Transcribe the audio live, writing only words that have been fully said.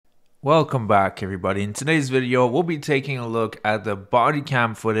Welcome back, everybody. In today's video, we'll be taking a look at the body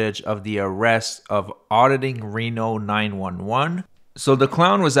cam footage of the arrest of Auditing Reno 911. So the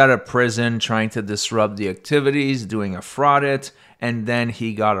clown was at a prison trying to disrupt the activities, doing a fraudit, and then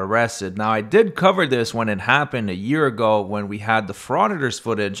he got arrested. Now, I did cover this when it happened a year ago when we had the Frauditors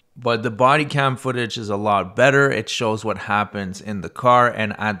footage, but the body cam footage is a lot better. It shows what happens in the car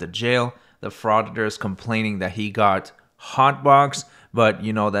and at the jail. The Frauditors complaining that he got hotboxed, but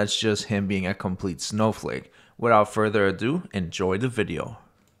you know, that's just him being a complete snowflake. Without further ado, enjoy the video.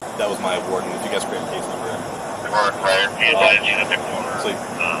 That was my warden. If you guys create a case number.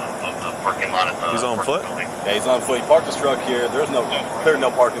 He's on foot? Yeah, he's on foot. He parked his truck here. There's no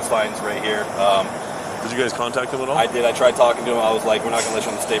parking signs right here. Did you guys contact him at all? I did. I tried talking to him. I was like, we're not going to let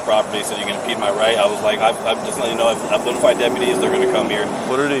you on the state property. He said, you're going to impede my right. I was like, I'm just letting you know, I've notified deputies. They're going to come here.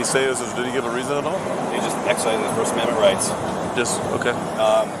 What did he say? Did he give a reason at all? He just exercising his First Amendment rights. Just, okay.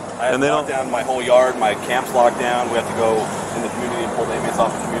 I have locked down my whole yard. My camp's locked down. We have to go in the community and pull the inmates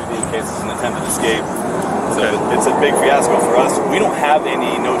off the community in case it's an attempted escape. So it's a big fiasco for us. We don't have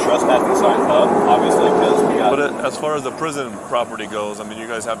any no trespassing signs up, obviously, because we got... But as far as the prison property goes, I mean, you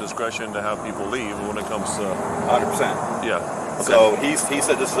guys have discretion to have people leave when it comes to... 100%. Yeah. Okay. So he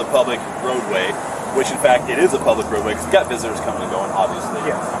said this is a public roadway, which in fact it is a public roadway because we got visitors coming and going, obviously.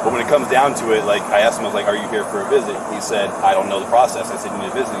 Yes. But when it comes down to it, like I asked him, I was like, are you here for a visit? He said, I don't know the process. I said, you need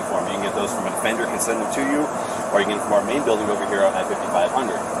a visiting form. You can get those from an offender, can send them to you, or you can get them from our main building over here at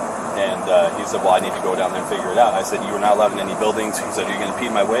 5500. And he said, well, I need to go down there and figure it out. I said, you are not allowed in any buildings. He said, are you going to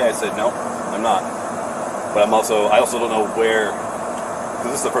impede my way? I said, no, I'm not. But I also don't know where,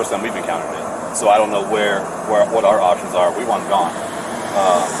 because this is the first time we've encountered it. So I don't know what our options are. We want it gone.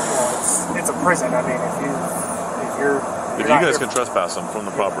 Well, it's a prison. I mean, if you guys can trespass them from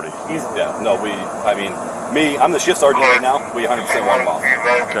the property. Easily. Yeah, no, I'm the shift sergeant right now. We 100% want them off.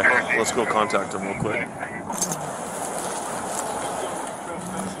 Okay, let's go contact him real quick.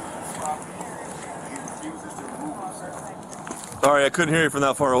 Sorry, I couldn't hear you from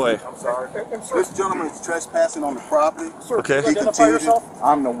that far away. I'm sorry. This gentleman is trespassing on the property. Sir, okay. can you identify yourself?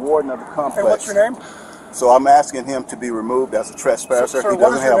 I'm the warden of the complex. And what's your name? So I'm asking him to be removed as a trespasser. Sir, he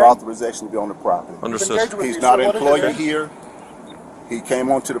doesn't have authorization to be on the property. Understood. He's not an employee here. He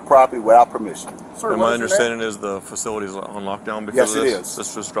came onto the property without permission. Sir, and my understanding is the facility is on lockdown because yes, of this? It is. This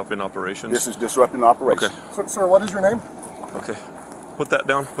is disrupting operations? This is disrupting operations. Okay. Sir, what is your name? Okay. Put that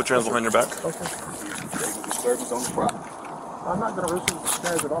down. Put your hands behind your back. Okay. Disturbance on the property. I'm not going to risk these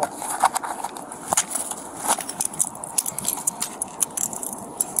guys at all.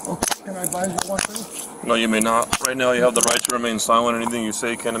 Okay. Can I advise you one thing? No, you may not. Right now, you have the right to remain silent. Anything you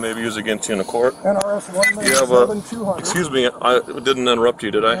say can maybe use against you in a court. NRS You have a... 197-200. Excuse me, I didn't interrupt you,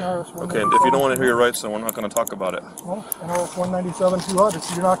 did I? NRS Okay, if you don't want to hear your rights, then we're not going to talk about it. Well, NRS 197-200,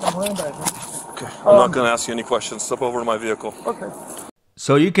 so you're not going to land that. Okay, I'm not going to ask you any questions. Step over to my vehicle. Okay.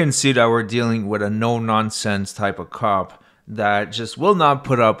 So you can see that we're dealing with a no-nonsense type of cop that just will not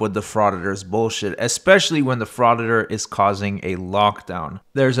put up with the Frauditors bullshit, especially when the Frauditor is causing a lockdown.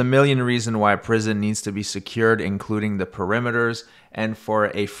 There's a million reasons why prison needs to be secured, including the perimeters, and for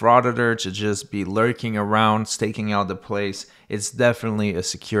a Frauditor to just be lurking around, staking out the place, it's definitely a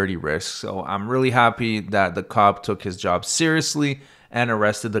security risk. So I'm really happy that the cop took his job seriously and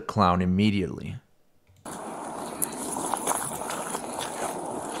arrested the clown immediately.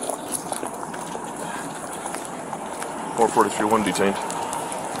 443-1 detained.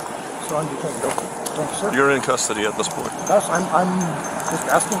 So I'm detained. Okay. Thank you, sir. You're in custody at this point. Yes, I'm just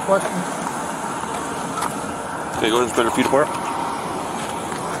asking questions. Okay, go ahead and spread your feet apart.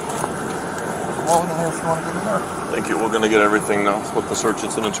 Well, if you want to get in there. Thank you. We're going to get everything now with the search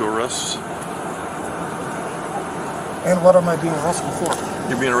incident to arrest. And what am I being arrested for?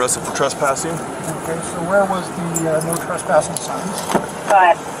 You're being arrested for trespassing. Okay, so where was the no trespassing signs? Go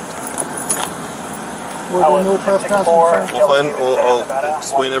ahead. Were there no trespassing signs? Well, fine. I'll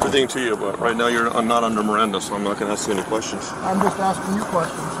explain everything to you, but right now I'm not under Miranda, so I'm not going to ask you any questions. I'm just asking you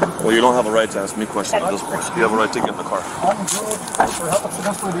questions. Well, you don't have a right to ask me questions at this point. You have a right to get in the car. I'm good. What's the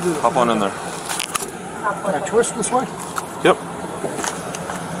best way to do this? Hop on in there. Can I twist this way? Yep.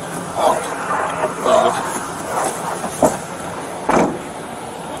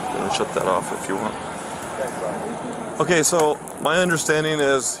 Shut that off if you want. Okay, so my understanding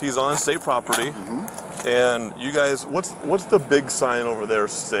is he's on state property, and you guys, what's the big sign over there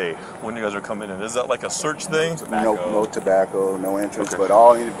say when you guys are coming in? Is that like a search thing? No tobacco, no entrance, but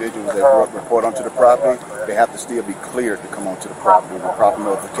all individuals that report onto the property, they have to still be cleared to come onto the property with proper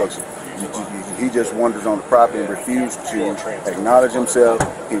notification. He just wanders on the property and refused to acknowledge himself.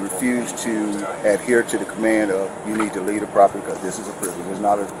 He refused to adhere to the command of, you need to leave the property because this is a prison. It's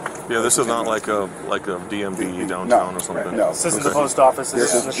not a Yeah, this is not like a DMV downtown or something. No. This isn't the post office.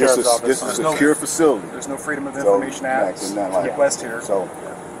 This isn't the sheriff's office. This is a secure facility. There's no Freedom of Information Act request here. So,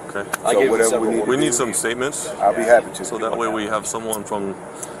 Okay. whatever we need. We need some statements. I'll be happy to. So that way we have someone from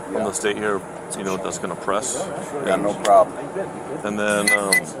the state here, you know, that's going to press. Got no problem. And then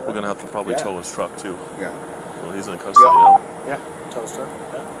we're going to have to probably tow his truck too. Yeah. Well, he's in custody now. Yeah, toaster.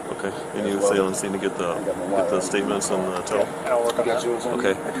 Okay. You need to stay on scene to get the statements and the tow. And I'll work on that.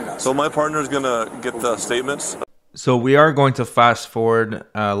 Okay. So my partner's going to get the statements. So we are going to fast forward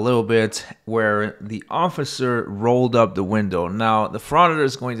a little bit where the officer rolled up the window. Now, the frauditor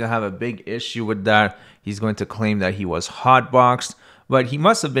is going to have a big issue with that. He's going to claim that he was hotboxed, but he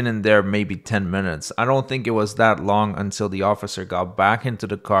must have been in there maybe 10 minutes. I don't think it was that long until the officer got back into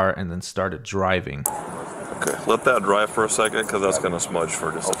the car and then started driving. Okay, let that dry for a second because that's going to smudge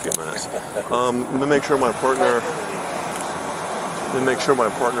for just a few minutes. Let me make sure my partner.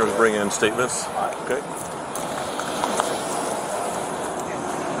 Is bringing in statements. Okay.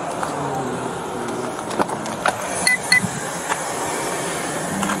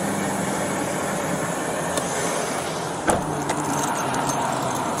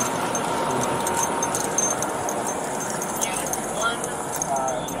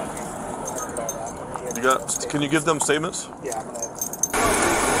 Can you give them statements? Yeah.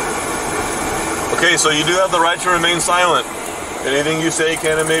 Okay, so you do have the right to remain silent. Anything you say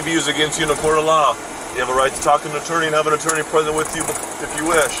can and may be used against you in a court of law. You have a right to talk to an attorney and have an attorney present with you if you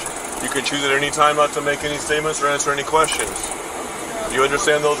wish. You can choose at any time not to make any statements or answer any questions. Do you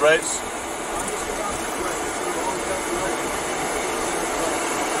understand those rights?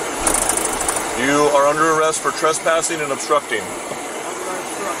 You are under arrest for trespassing and obstructing.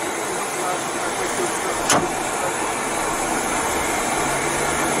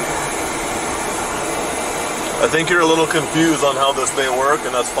 I think you're a little confused on how this may work,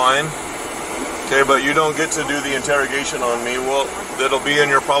 and that's fine. Okay, but you don't get to do the interrogation on me. Well, that'll be in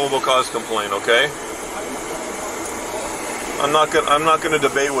your probable cause complaint, okay? I'm not gonna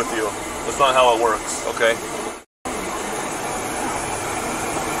debate with you. That's not how it works, okay?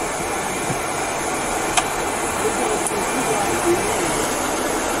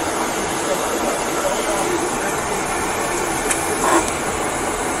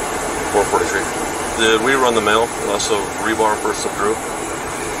 Did we run the mail? Also, rebar first through.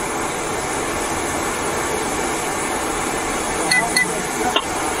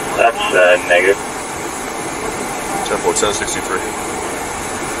 That's negative. Tempo 1063.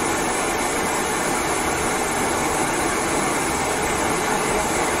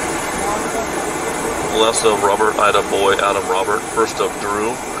 Less of Robert, Ida Boy, Adam Robert. First of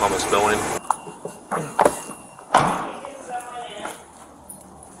Drew, common spelling.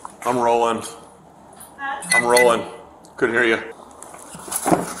 I'm rolling. Couldn't hear you.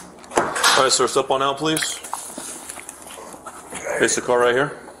 All right, sir, step on out, please. Face the car right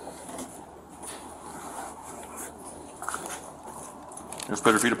here. Just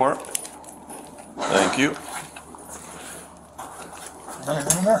put your feet apart. Thank you.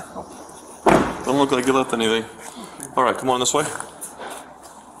 Don't look like you left anything. All right, come on this way.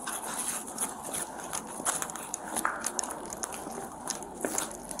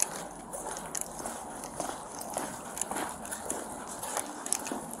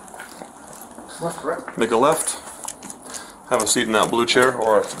 Make a left. Have a seat in that blue chair,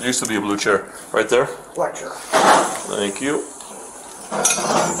 or it used to be a blue chair. Right there. Black chair. Thank you.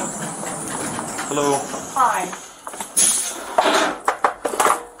 Hello. Hi.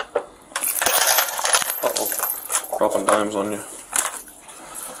 Uh-oh. Dropping dimes on you. You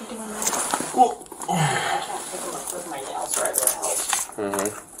doing that? Whoa. I can't pick them up with my nails right there.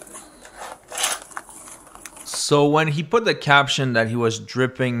 Help. So when he put the caption that he was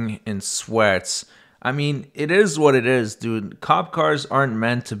dripping in sweats, I mean, it is what it is, dude. Cop cars aren't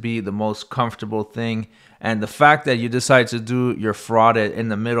meant to be the most comfortable thing. And the fact that you decide to do your fraud in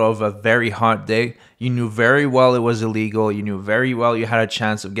the middle of a very hot day, you knew very well it was illegal. You knew very well you had a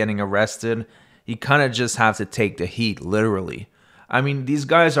chance of getting arrested. You kind of just have to take the heat, literally. I mean, these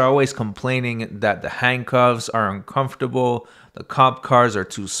guys are always complaining that the handcuffs are uncomfortable, the cop cars are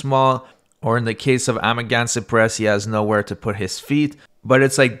too small, or in the case of Amagansett Press, he has nowhere to put his feet. But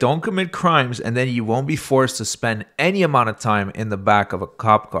it's like, don't commit crimes and then you won't be forced to spend any amount of time in the back of a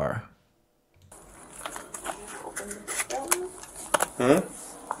cop car. Waiting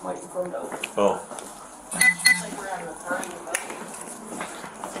for him to open. Oh. Like we're having a party.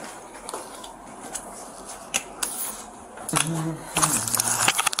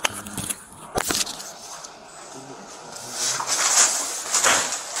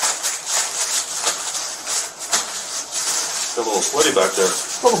 Got a little sweaty back there.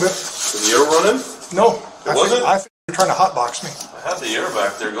 A little bit. Is the air running? No. It wasn't? I think you're trying to hotbox me. I had the air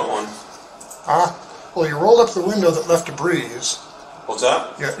back there going. Well, you rolled up the window that left a breeze. What's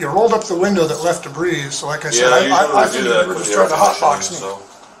that? Yeah, you rolled up the window that left a breeze, so like I said, Yeah, I think you were just trying to hotbox me. So.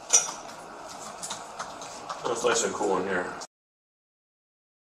 It's nice and cool in here.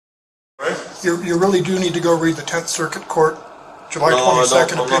 Right? You really do need to go read the 10th Circuit Court July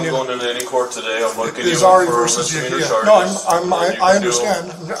 22nd I'm opinion. not going into any court today. I'm looking at Bizarre for versus misdemeanor yeah. charges. No, I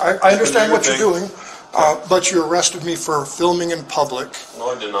understand. I understand what you're doing, Okay. but you arrested me for filming in public.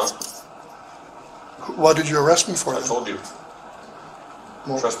 No, I did not. What did you arrest me for I then? told you.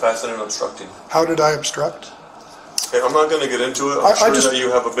 Well, Trespassing and obstructing. how did I obstruct? Okay, I'm not going to get into it. I'm sure that you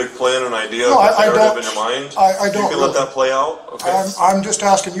have a big plan and idea No, of the I narrative don't. in your mind. I don't You can let that play out. Okay. I'm just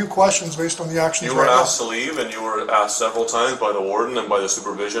asking you questions based on the actions You were right asked to leave, and you were asked several times by the warden and by the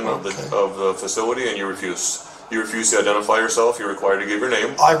supervision of the facility, and you refused. You refused to identify yourself. You're required to give your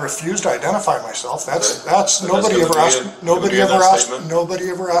name. I refused to identify myself. That's And nobody that's ever gonna asked. be in- Nobody gonna be in ever that asked. statement? Nobody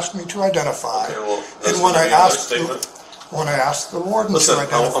ever asked me to identify. Okay, well, that's And when gonna I be in that asked, statement. when I asked the warden Listen, to I'm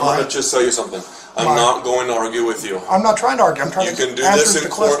identify, going to just tell you something. I'm not going to argue with you. I'm not trying to argue. I'm trying You to can do get this answers in to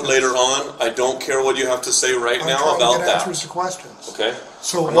court questions. later on. I don't care what you have to say right I'm now trying about to get that. answers to questions. Okay?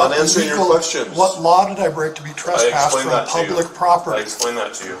 So I'm what not answering your legal- questions. What law did I break to be I trespassed explained from that to you. public I property? explained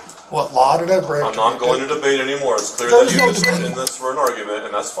that to you. What law did I break? I'm not going to debate anymore. It's clear There's that no you're just debate. in this for an argument,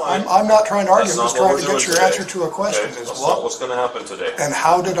 and that's fine. I'm not trying to argue. That's I'm just not what trying we're to doing get your today. answer to a question. Okay? Is That's not what? what's going to happen today. And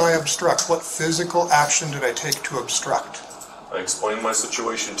how did I obstruct? What physical action did I take to obstruct? I explained my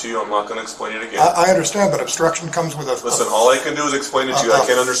situation to you. I'm not going to explain it again. I understand, but obstruction comes with a Listen, all I can do is explain it to you. I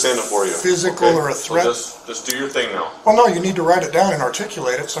can't understand it for you. Physical okay? or a threat? So just do your thing now. Well, no, you need to write it down and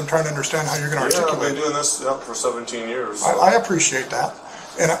articulate it, so I'm trying to understand how you're going to Yeah, I've articulate been it. doing this for 17 years. So. I appreciate that.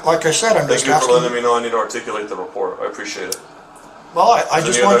 And like I said, I'm Thank just you for asking. letting me know I need to articulate the report. I appreciate it. Well, I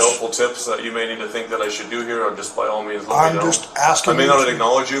just Any other want helpful tips that you may need to think that I should do here, or just by all means let I'm me know. just asking I may you not to-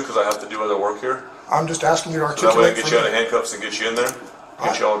 acknowledge you because I have to do other work here. I'm just asking you to So that way I articulate can get for you out of me. handcuffs and get you in there.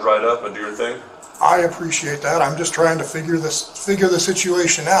 Get you all dried up and do your thing. I appreciate that. I'm just trying to figure the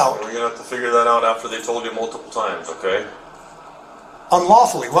situation out. We're going to have to figure that out after they told you multiple times, okay?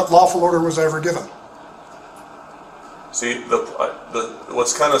 Unlawfully. What lawful order was I ever given? See,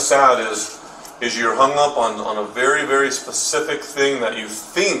 what's kind of sad is you're hung up on a very, very specific thing that you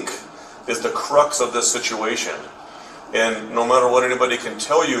think is the crux of this situation. And no matter what anybody can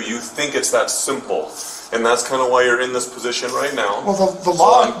tell you, you think it's that simple. And that's kind of why you're in this position right now. Well, the So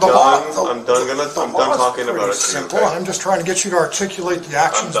law, I'm the law, done talking about it to you, simple. okay? I'm just trying to get you to articulate the I'm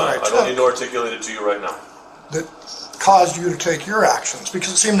actions done. that I I don't need took to articulate it to you right now. that caused you to take your actions.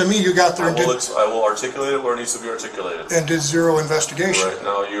 Because it seemed to me you got there I and did will articulate it where it needs to be articulated. zero investigation. Right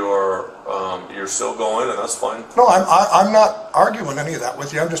now you're still going, and that's fine. No, I'm not arguing any of that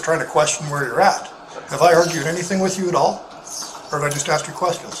with you. I'm just trying to question where you're at. Have I argued anything with you at all? Or have I just asked you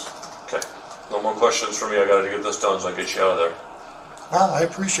questions? Okay. No more questions for me. I got to get this done so I can get you out of there. Well, I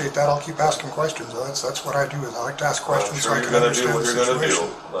appreciate that. I'll keep asking questions. That's what I do. Is I like to ask I'm questions so sure I you're can going to do understand what the you're going to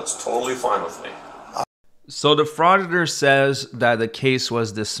situation. do. That's totally fine with me. So the Frauditor says that the case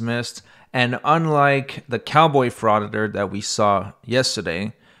was dismissed, and unlike the cowboy Frauditor that we saw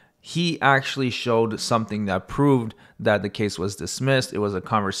yesterday, he actually showed something that proved that the case was dismissed. It was a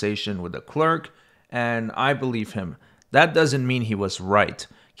conversation with the clerk, and I believe him. That doesn't mean he was right.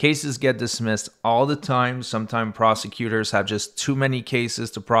 Cases get dismissed all the time. Sometimes prosecutors have just too many cases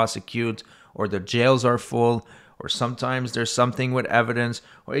to prosecute, or the jails are full, or sometimes there's something with evidence,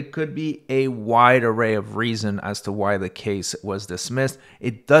 or it could be a wide array of reason as to why the case was dismissed.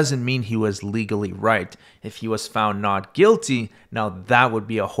 It doesn't mean he was legally right. If he was found not guilty, now that would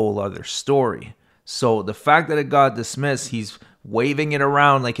be a whole other story. So the fact that it got dismissed, he's waving it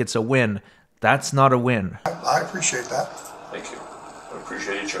around like it's a win. That's not a win. I appreciate that. Thank you. We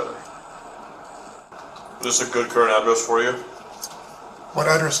appreciate each other. Is this a good current address for you? What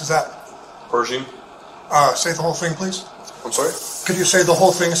address is that? Pershing? Say the whole thing, please. I'm sorry? Could you say the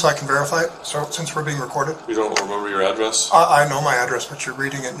whole thing so I can verify it? So since we're being recorded. You don't remember your address? I know my address, but you're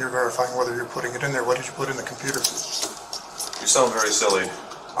reading it and you're verifying whether you're putting it in there. What did you put in the computer? You sound very silly.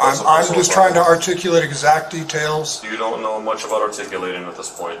 I'm just trying to articulate exact details. You don't know much about articulating at this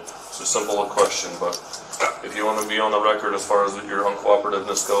point. It's a simple question, but if you want to be on the record as far as your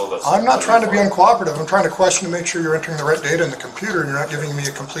uncooperativeness goes, that's... I'm not trying to be uncooperative. I'm trying to question to make sure you're entering the right data in the computer and you're not giving me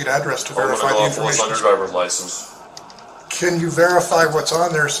a complete address to verify the I'm going to go off what's on information. your driver's license. Can you verify what's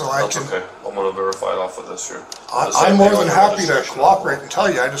on there so I That's can... okay. I'm going to verify it off of this here. I'm more than happy to cooperate and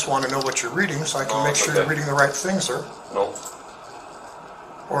tell you. I just want to know what you're reading so I can No, make it's sure okay. you're reading the right thing, sir. No.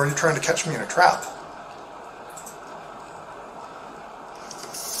 Or are you trying to catch me in a trap?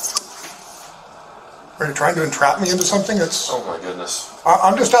 Are you trying to entrap me into something? Oh my goodness.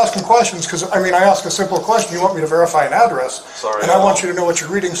 I'm just asking questions because, I mean, I ask a simple question. You want me to verify an address. Sorry. And I want you to know what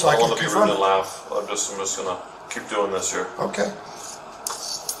you're reading so I can want to be confirm rude it. and laugh. I'm just gonna keep doing this here. Okay.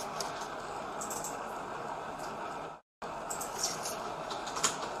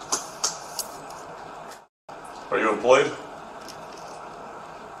 Are you employed?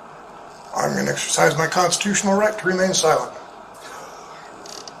 I'm going to exercise my constitutional right to remain silent.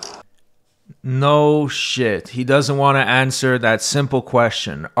 No shit. He doesn't want to answer that simple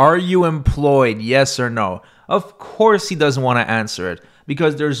question. Are you employed? Yes or no? Of course he doesn't want to answer it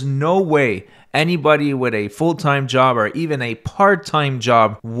because there's no way anybody with a full-time job or even a part-time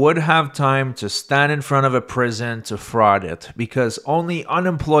job would have time to stand in front of a prison to fraud it because only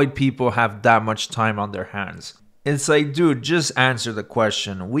unemployed people have that much time on their hands. It's like, dude, just answer the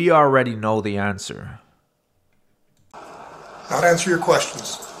question. We already know the answer. Not answer your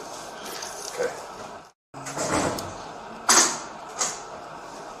questions. Okay.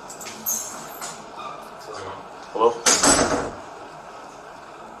 Hello?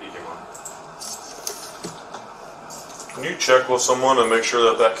 Can you check with someone and make sure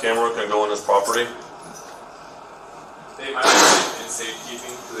that that camera can go in his property? They might be in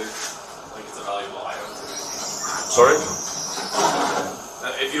safekeeping because it's a valuable item. Sorry?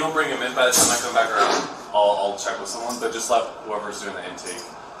 If you don't bring him in by the time I come back around, I'll check with someone, but just let whoever's doing the intake,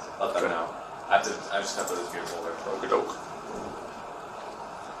 let them know. I just have to put his gear folder. Okie doke.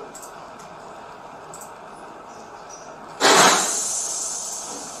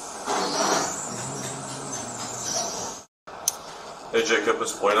 Hey Jacob,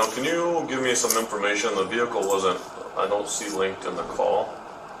 it's Bueno. Can you give me some information? The vehicle wasn't, I don't see linked in the call.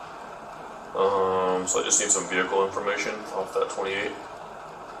 So I just need some vehicle information off that 28.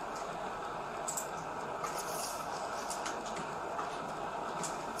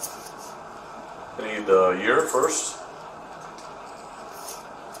 I need the year first.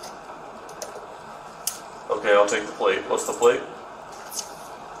 Okay, I'll take the plate. What's the plate?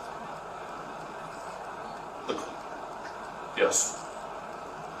 Yes.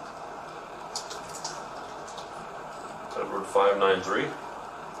 Edward 593.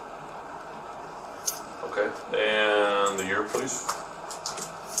 Okay, and the year, please.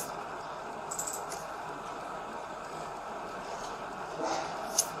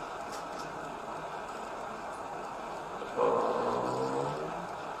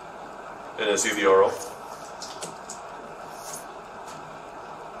 And is he the RO?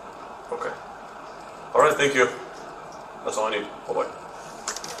 Okay. All right, thank you. That's all I need. Bye-bye.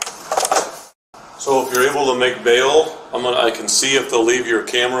 So if you're able to make bail, I can see if they'll leave your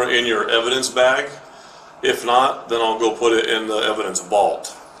camera in your evidence bag. If not, then I'll go put it in the evidence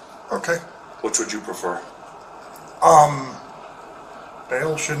vault. Okay. Which would you prefer?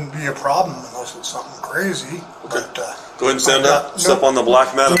 Bail shouldn't be a problem unless it's something crazy. Okay. But, go ahead and stand up, step on the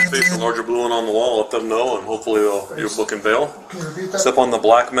black mat and face the larger blue one on the wall. Let them know, and hopefully you're booking bail. Can you repeat that? Step on the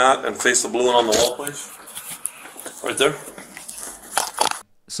black mat and face the blue one on the wall, please. Right there.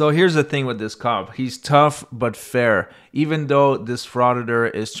 So here's the thing with this cop. He's tough but fair. Even though this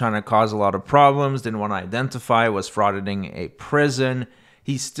frauditor is trying to cause a lot of problems, didn't want to identify, was frauditing a prison,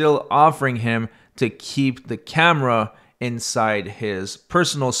 he's still offering him to keep the camera inside his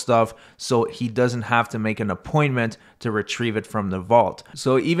personal stuff so he doesn't have to make an appointment to retrieve it from the vault.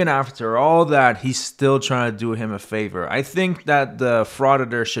 So even after all that, he's still trying to do him a favor. I think that the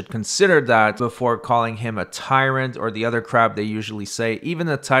frauditor should consider that before calling him a tyrant or the other crap they usually say. Even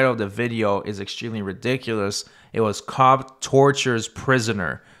the title of the video is extremely ridiculous. It was Cop Tortures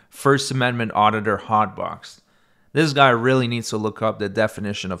Prisoner, First Amendment Auditor Hotboxed. This guy really needs to look up the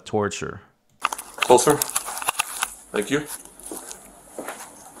definition of torture. Closer. Thank you.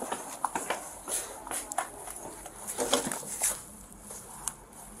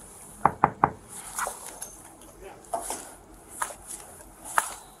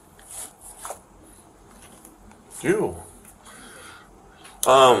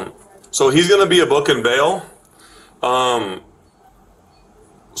 So he's going to be a book and bail.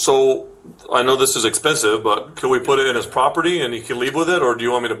 So I know this is expensive, but can we put it in his property and he can leave with it, or do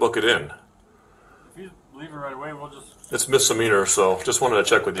you want me to book it in? If you leave it right away, we'll just... It's misdemeanor, so just wanted to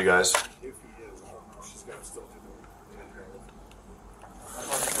check with you guys. If he is, I don't know if she's got to still do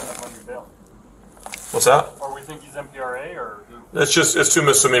the... What's that? Or we think he's MPRA, or... It's two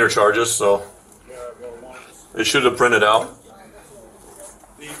misdemeanor charges, so it should have printed out.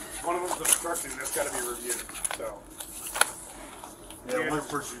 One of them's obstruction, that's got to be reviewed, so... Yeah, one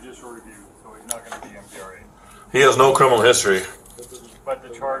for judicial review, so he's not going to be MPRA. He has no criminal history. But the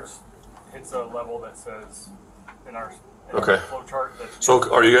charge hits a level that says, in Okay. Flow chart that.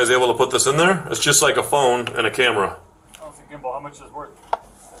 So are you guys able to put this in there? It's just like a phone and a camera. How's the gimbal? How much is it worth?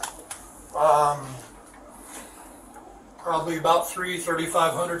 Probably about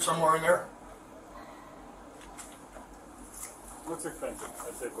 $3,500 somewhere in there. Looks expensive.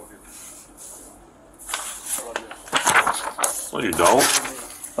 I'd say go here. Well, you don't.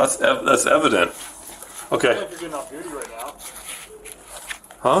 That's evident. Okay. If you're getting off duty right now,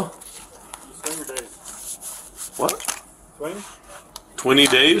 Huh? you swing your days. What? Swing? 20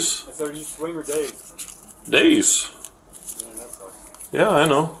 days? I said you swing your days. Days. Man, that sucks. Yeah, I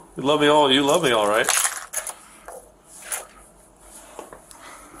know. You love me all. You love me all right.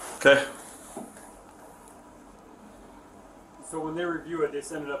 Okay. So when they review it, they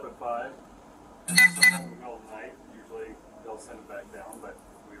send it up at 5. In the middle of the night, usually they'll send it back down, but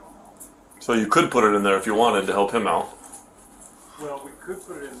we don't know. So you could put it in there if you wanted to help him out. Well, we could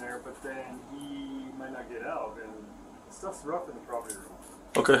put it in there, but then he might not get out, and stuff's rough in the property room.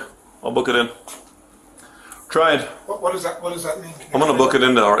 Okay. I'll book it in. Tried. What does that mean? I'm going to book it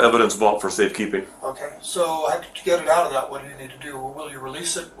into our evidence vault for safekeeping. Okay, so to get it out of that, what do you need to do? Will you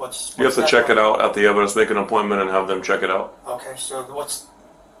release it? You have to check it out at the evidence, make an appointment, and have them check it out. Okay, so what's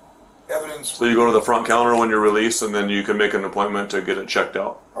evidence? So you go to the front counter when you're released, and then you can make an appointment to get it checked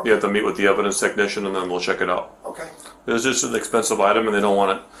out. Okay. You have to meet with the evidence technician, and then we'll check it out. Okay. It's just an expensive item, and they don't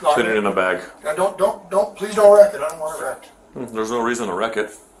want it fitting in a bag. Now please don't wreck it. I don't want it wrecked. There's no reason to wreck it.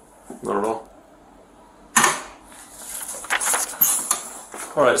 Not at all.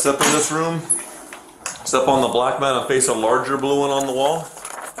 All right, step in this room. Step on the black mat and face a larger blue one on the wall.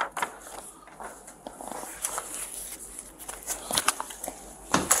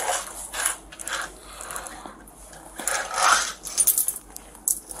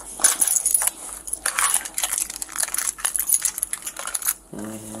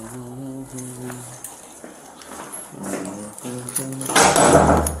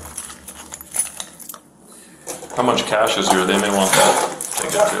 How much cash is here? They may want that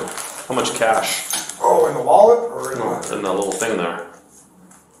taken too. How much cash? Oh, in the wallet or In the little thing there.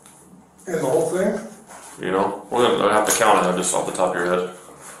 in the whole thing? You know, we're gonna have to count it just off the top of your head.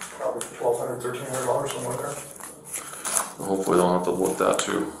 Probably $1,200, $1,300 somewhere there. Hopefully, they don't have to look that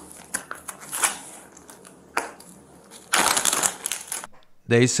too.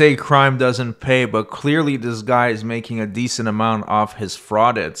 They say crime doesn't pay, but clearly this guy is making a decent amount off his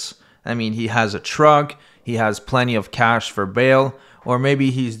fraudits. I mean, he has a truck, he has plenty of cash for bail, or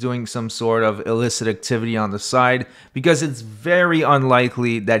maybe he's doing some sort of illicit activity on the side, because it's very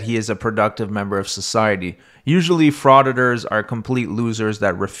unlikely that he is a productive member of society. Usually frauditors are complete losers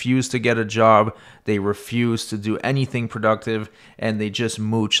that refuse to get a job, they refuse to do anything productive, and they just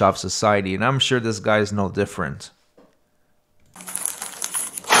mooch off society, and I'm sure this guy is no different.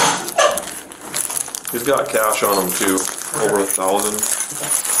 He's got cash on him too, over 1,000.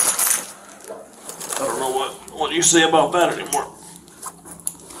 I don't know what you say about that anymore.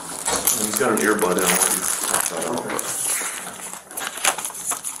 He's got an earbud in.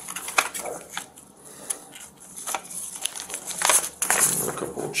 A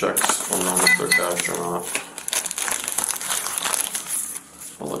couple of checks. I don't know if they're cashed or not.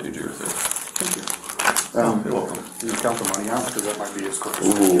 I'll let you do your thing. Thank you. You're welcome. You can count the money out because that might be as quick as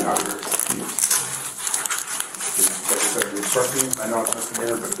Ooh. we get out of here. I know it's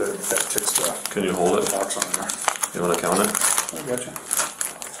misdemeanor, but that ticks the Can you hold it? box on there. You want to count it? I gotcha.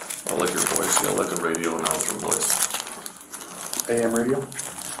 I like your voice. You got like a radio announcer voice. AM radio?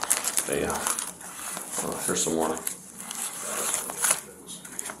 Yeah. Here's some more.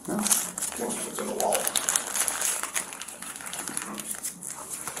 No. Most of it's in the wall.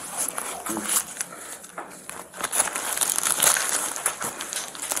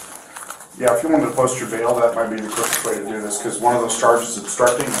 Yeah, if you wanted to post your bail, that might be the quickest way to do this, because one of those charges is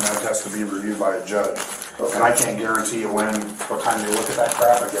obstructing, and that has to be reviewed by a judge. And I can't guarantee you what time you look at that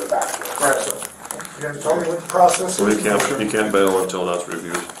crap and get it back to it. Right. So, You have to tell me what the process So is. you can't bail until that's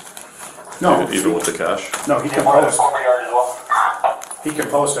reviewed. no, Even with the cash. no, he can post. He can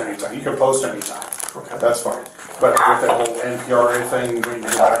post anytime. You can post anytime. Okay, that's fine. But with that whole NPRA thing, when you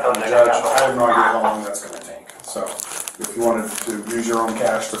get back from the judge, I have no idea how long that's going to take. So, if you wanted to use your own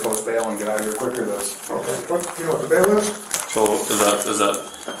cash to post bail and get out of here quicker, that's Okay, you know what the bail is? So is that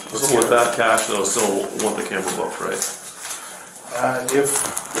with that cash they'll still want the camera booked, right?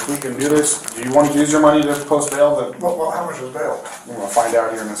 if we can do this, do you want to use your money to post bail? Well, how much is bail? We're going to find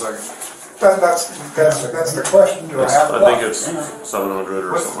out here in a second. That's the question. Do I have I enough? think it's 700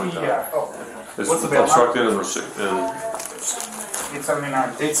 or something like that. It's what's the bail now? obstructed and 879.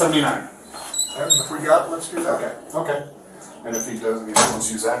 879. And if we got, let's do that. Okay. And if he doesn't, he wants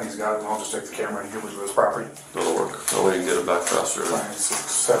to use that and he's got it, then I'll just take the camera and give it to his property. That'll work. That way you can get it back faster. 5, 6,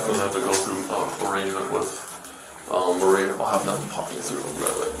 7. Doesn't have to go through arrangement with Marina. I'll have them popping through and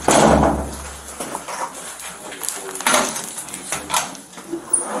grab it.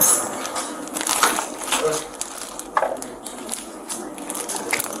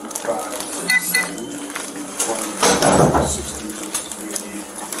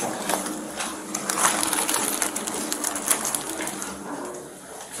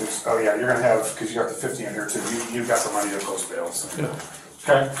 Oh yeah, you're gonna have, because you got the 50 in here too, you've got the money to close bail. So. Yeah.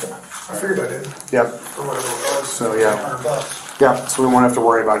 Okay. I figured I did. Yep. For whatever it was. So yeah. $100. Yeah, so we won't have to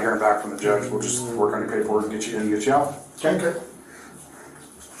worry about hearing back from the judge. We'll just work on your paperwork and get you in and get you out. Okay.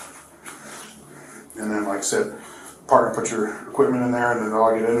 And then, like I said, partner, put your equipment in there and then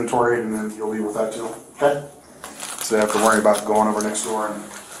I'll get inventory and then you'll leave with that too. Okay? So they have to worry about going over next door and.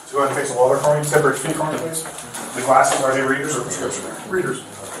 So go ahead and face the wall there for me. Separate your feet for me, please. The glasses, are they readers or prescription? Readers.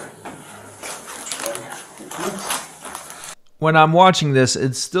 When I'm watching this,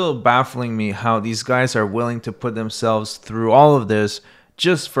 it's still baffling me how these guys are willing to put themselves through all of this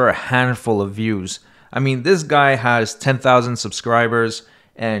just for a handful of views. I mean, this guy has 10,000 subscribers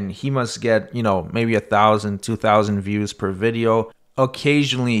and he must get, you know, maybe 1,000, 2,000 views per video.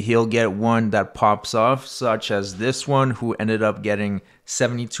 Occasionally he'll get one that pops off, such as this one, who ended up getting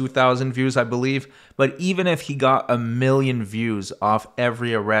 72,000 views, I believe. But even if he got 1 million views off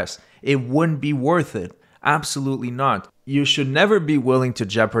every arrest, it wouldn't be worth it. Absolutely not. You should never be willing to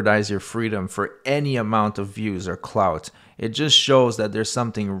jeopardize your freedom for any amount of views or clout. It just shows that there's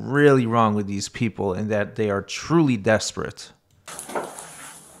something really wrong with these people and that they are truly desperate.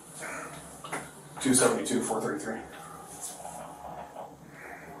 272, 433.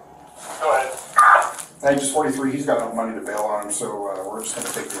 Go ahead. Hey, just 43. He's got enough money to bail on him, so we're just going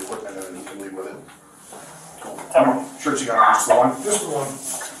to take the equipment and then he can leave with it. Cool. How many shirts you got on? Just the one? Just the one.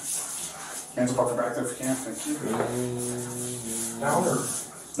 Hands up off the back there if you can. Thank you. Down or?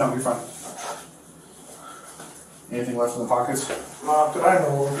 No, you're fine. Anything left in the pockets? Not that I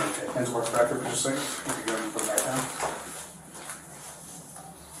know of. Okay. Hands up off the back there for just a second. You can go ahead and put it back down.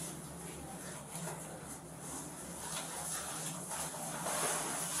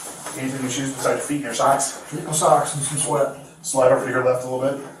 Anything in your shoes besides your feet and your socks? Feet and socks and some sweat. Slide over to your left a little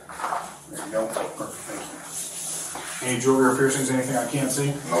bit. There you go. Perfect. Thank you. Any jewelry or piercings? Anything I can't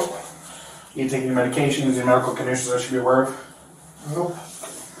see? Nope. You take any medications, any medical conditions I should be aware of? Nope.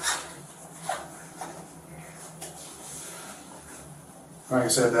 Like I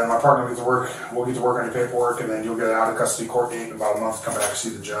said, then my partner will get to work. We'll get to work on your paperwork, and then you'll get out of custody court date in about a month. Come back and see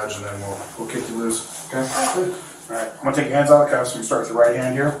the judge, and then we'll kick you loose. Okay. All right. I'm gonna take your hands out of the cuffs. We start with the right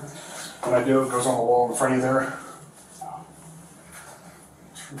hand here. When I do, it goes on the wall in front of you there.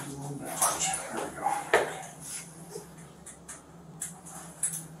 There we go.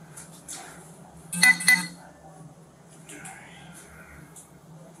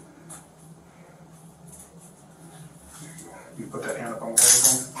 You put that hand up on the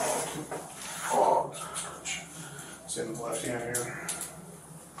wall again. Oh, stretch. Same with the left hand here.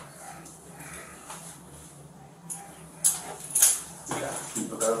 Yeah, you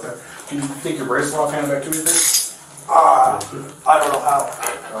put that up there. Can you take your bracelet off, hand it back to me, please? I don't know how.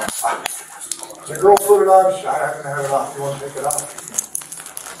 The girl put it on, I happen to have it off. You want to take it off?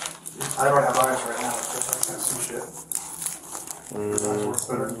 I don't have eyes right now, so I can't see shit. Mine's work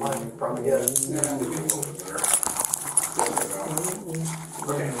better than mine, you probably get it. Yeah, we can move it there.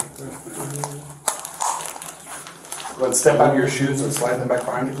 Okay. Go ahead and step out of your shoes and slide them back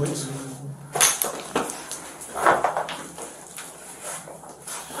behind you, please.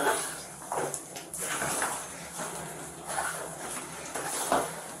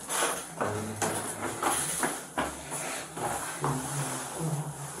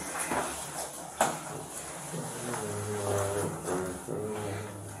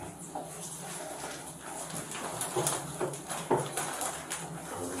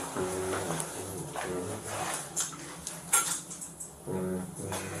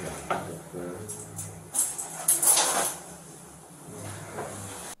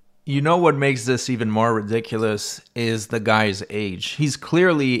 You know what makes this even more ridiculous is the guy's age. He's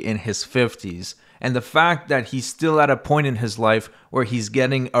clearly in his 50s, and the fact that he's still at a point in his life where he's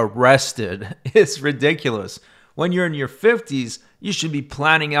getting arrested is ridiculous. When you're in your 50s, you should be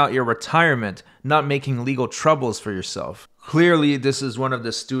planning out your retirement, not making legal troubles for yourself. Clearly, this is one of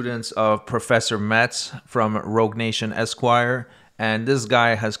the students of Professor Metz from Rogue Nation Esquire, and this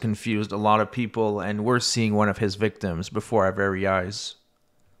guy has confused a lot of people, and we're seeing one of his victims before our very eyes.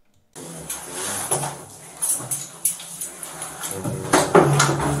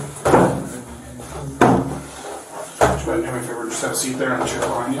 ahead and do me a favor, just have a seat there and a chair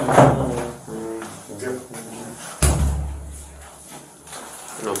behind you. Yep.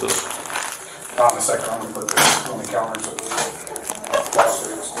 Note this. On the second, I'm going to put this on the counter so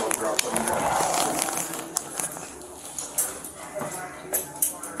it's still dropped on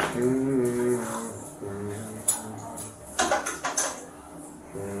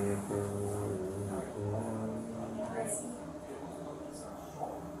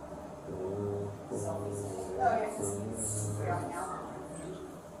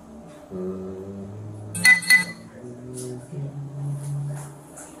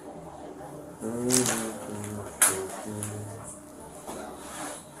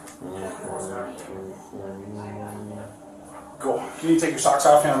Cool. Can you take your socks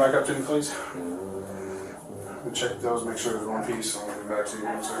off, hand them back up to me, please? And check those, make sure there's one piece. I'll get back to you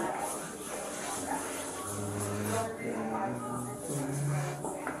in a second.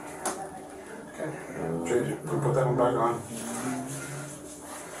 Okay. Change it. Put that one back on.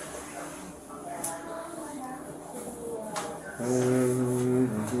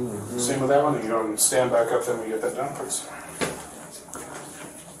 Same with that one. You don't stand back up, then we get that done, please.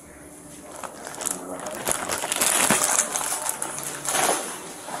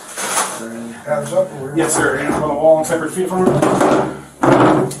 Hands up. Yes, sir. Hands on the wall and separate feet from her.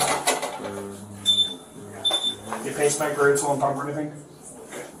 You pacemaker, insulin pump, or anything?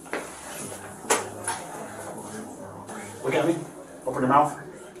 Okay. Look at me. Open your mouth.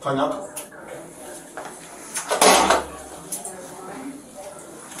 Tongue up.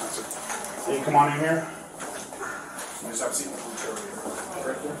 That's it. So you come on in here. Just have a seat.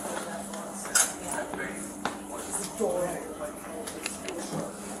 Right there.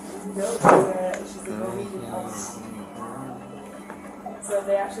 So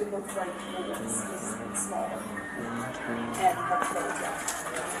they actually look like bullets, smaller. And much lower down.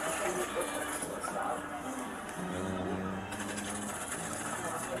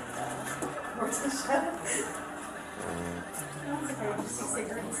 Where's the shadow?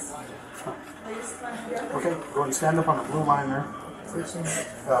 Okay, go ahead and stand up on the blue line there. Facing the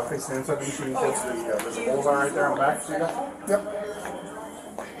inside of the machine. There's a bullseye right there on the back. See that? Yep.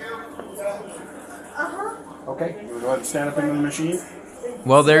 Okay, go ahead and stand up into the machine.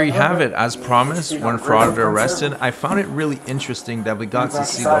 Well, there you have it. As promised, when Frauditor arrested, I found it really interesting that we got to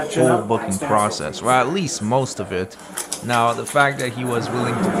see the whole booking process, or at least most of it. Now, the fact that he was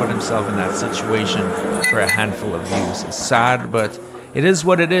willing to put himself in that situation for a handful of views is sad, but it is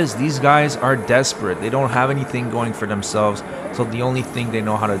what it is. These guys are desperate. They don't have anything going for themselves, so the only thing they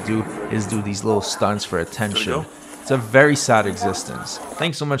know how to do is do these little stunts for attention. It's a very sad existence.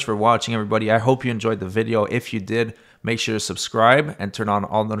 Thanks so much for watching, everybody. I hope you enjoyed the video. If you did, make sure to subscribe and turn on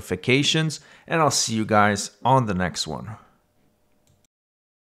all notifications, and I'll see you guys on the next one.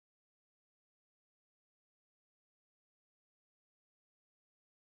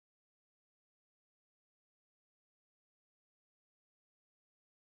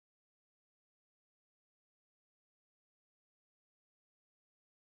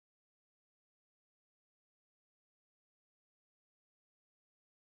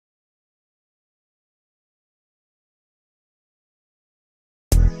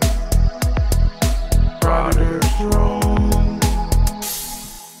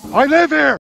 I live here!